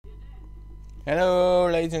Hello,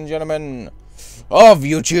 ladies and gentlemen of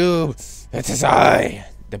YouTube. It is I,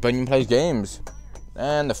 the Bunyon Plays Games,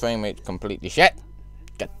 and the frame rate's completely shit.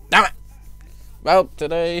 God damn it! Well,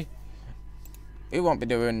 today we won't be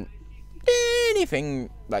doing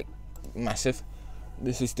anything like massive.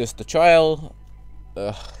 This is just a trial.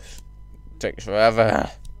 Takes forever.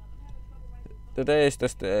 Today is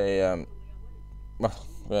just a well,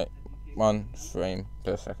 wait, 1 frame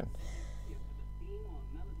per second.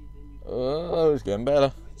 Oh, it's getting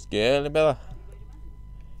better. It's getting better.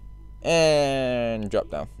 And drop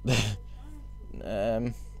down.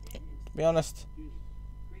 To be honest,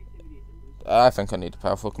 I think I need a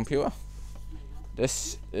powerful computer.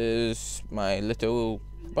 This is my little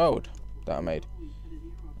board that I made.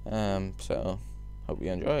 So hope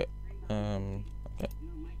you enjoy it. Okay,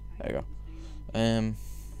 there you go.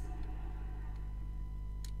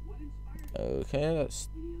 Okay, that's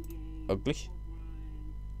ugly.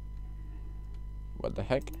 What the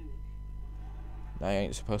heck? That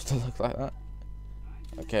ain't supposed to look like that.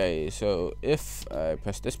 Okay, so if I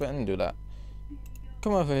press this button and do that,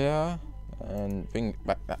 come over here and bring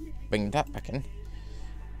that back in.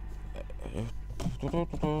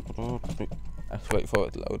 Let's wait for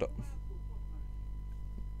it to load up.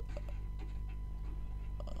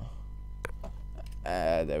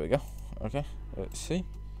 There we go. Okay, let's see.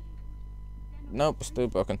 Nope, still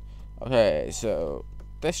broken. Okay, so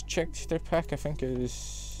this texture pack I think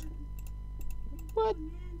is... What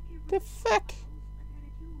the fuck?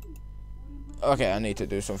 Okay, I need to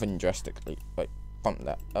do something drastically, like bump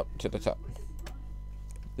that up to the top.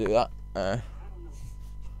 Do that.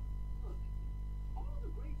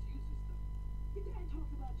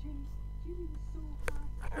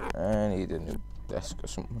 I need a new desk or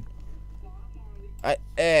something. Alright,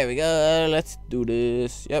 there we go. Let's do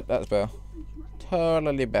this. Yep, that's better.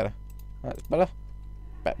 Totally better. That's better.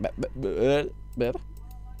 Better.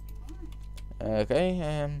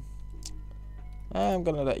 Okay, I'm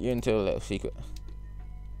gonna let you into a little secret.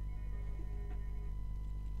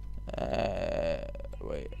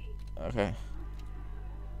 Wait. Okay.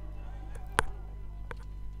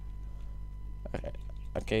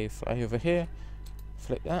 Okay, fly over here.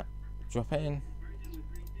 Flick that. Drop in.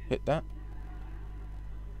 Hit that.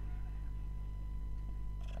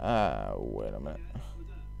 Wait a minute.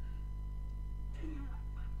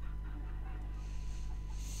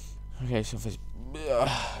 Okay, so if it's...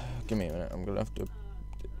 give me a minute, I'm gonna have to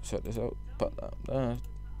sort this out. Put that there.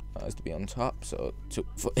 That has to be on top, so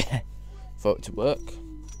for it to work.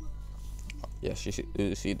 Yes, you see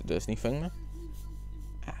the Disney thing there?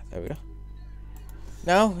 There we go.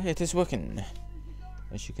 Now it is working.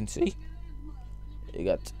 As you can see, you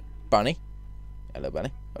got Bunny. Hello,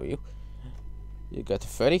 Bunny. How are you? You got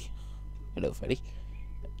Freddy. Hello, Freddy.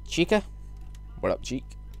 Chica. What up, Cheek?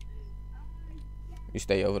 You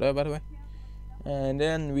stay over there, by the way. And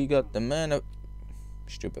then we got the man of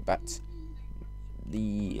stupid bats.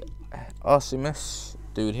 The awesomeness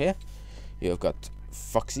dude here. You've got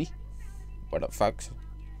Foxy. What up, Fox?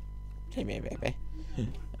 Hey, baby.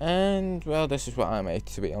 And well, this is what I made,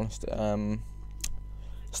 to be honest.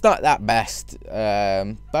 It's not that best,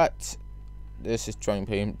 but this is 20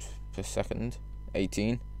 frames per second,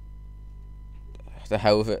 18. The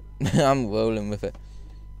hell with it. I'm rolling with it.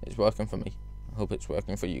 It's working for me. I hope it's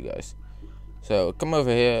working for you guys. So come over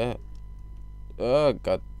here. Oh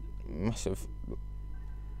god, massive.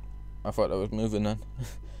 I thought I was moving then.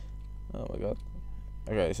 Oh my god.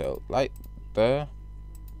 Okay, so light there.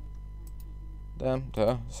 There.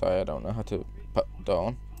 Sorry, I don't know how to put that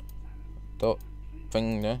on. Dot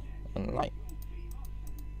thing there and light.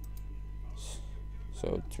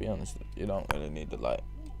 So to be honest, you don't really need the light.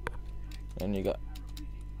 And you got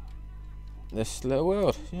this little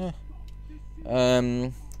world, yeah.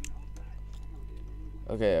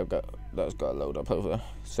 Okay, that's got to load up over there.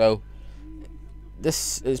 So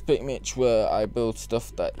this is pretty much where I build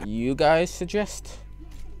stuff that you guys suggest.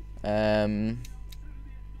 I've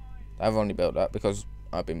only built that because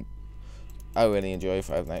I really enjoy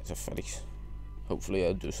Five Nights at Freddy's. Hopefully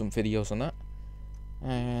I'll do some videos on that.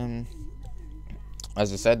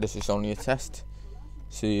 As I said, this is only a test.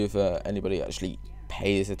 See if anybody actually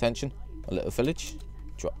pays attention. A little village.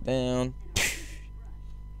 Drop down.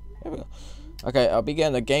 There we go. Okay, I'll be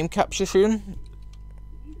getting a game capture soon.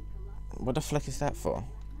 What the flick is that for?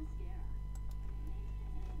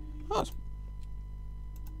 Oh, it's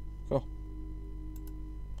cool.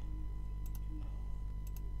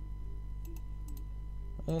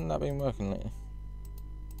 Hasn't that been working lately?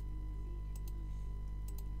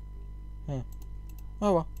 Yeah.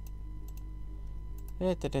 Oh well.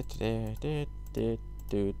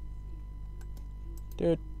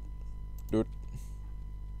 Dude. Dude.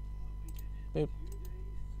 Beep.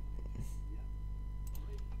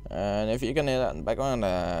 And if you can hear that in the background,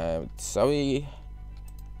 sorry,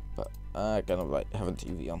 but I kind of like having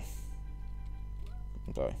TV on.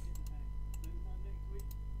 I'm sorry.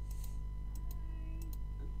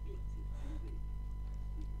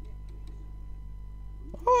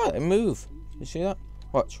 Oh, they move. You see that?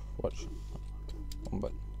 Watch. One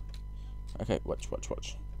button. Okay, watch.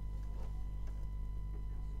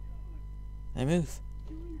 They move.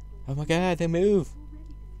 Oh my god, they move.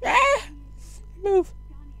 Ah! They move.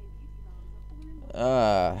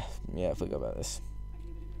 Yeah, I forgot about this.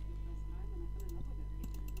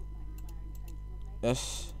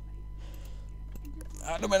 Yes.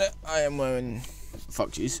 At the minute, I am wearing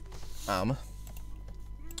Foxy's armor.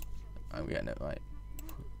 I'm getting it right.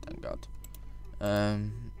 Thank God. I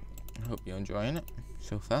hope you're enjoying it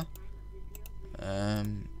so far.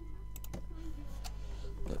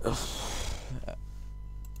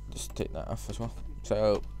 Just take that off as well.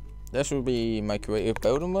 So this will be my creative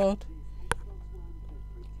building world.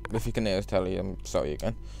 If you can hear us tell you, I'm sorry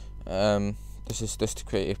again. This is just a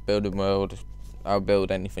creative building world. I'll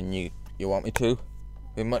build anything you want me to,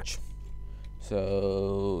 pretty much.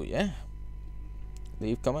 So yeah,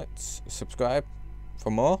 leave comments, subscribe for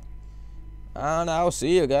more, and I'll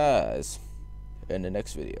see you guys in the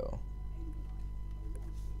next video.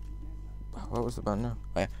 What was the button now?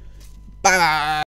 Oh, yeah. Bye bye.